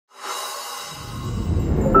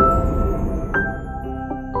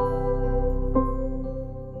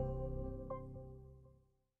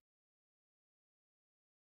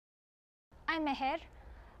my hair,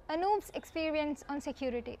 Anoop's experience on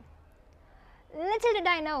security. Little did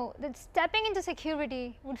I know that stepping into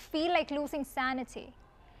security would feel like losing sanity.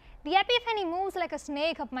 The epiphany moves like a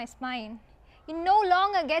snake up my spine. You no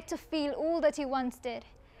longer get to feel all that you once did.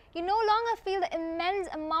 You no longer feel the immense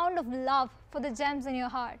amount of love for the gems in your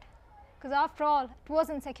heart. Because after all, it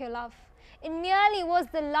wasn't secure love. It merely was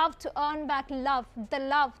the love to earn back love, the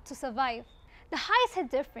love to survive. The highs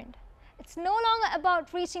hit different. It's no longer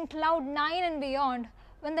about reaching cloud 9 and beyond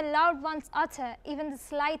when the loved ones utter even the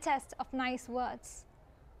slightest of nice words.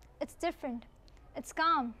 It's different. It's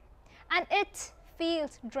calm. And it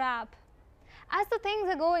feels drab. As the things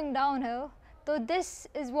are going downhill, though this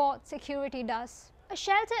is what security does. A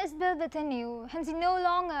shelter is built within you, hence you no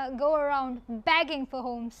longer go around begging for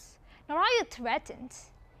homes. Nor are you threatened.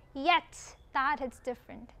 Yet, that hits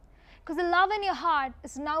different. Because the love in your heart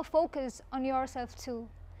is now focused on yourself too.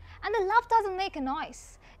 And the love doesn't make a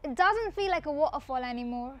noise. It doesn't feel like a waterfall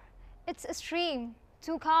anymore. It's a stream,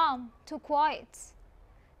 too calm, too quiet.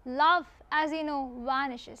 Love, as you know,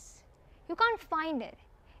 vanishes. You can't find it.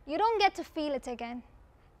 You don't get to feel it again.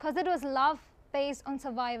 Because it was love based on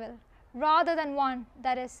survival, rather than one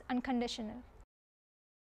that is unconditional.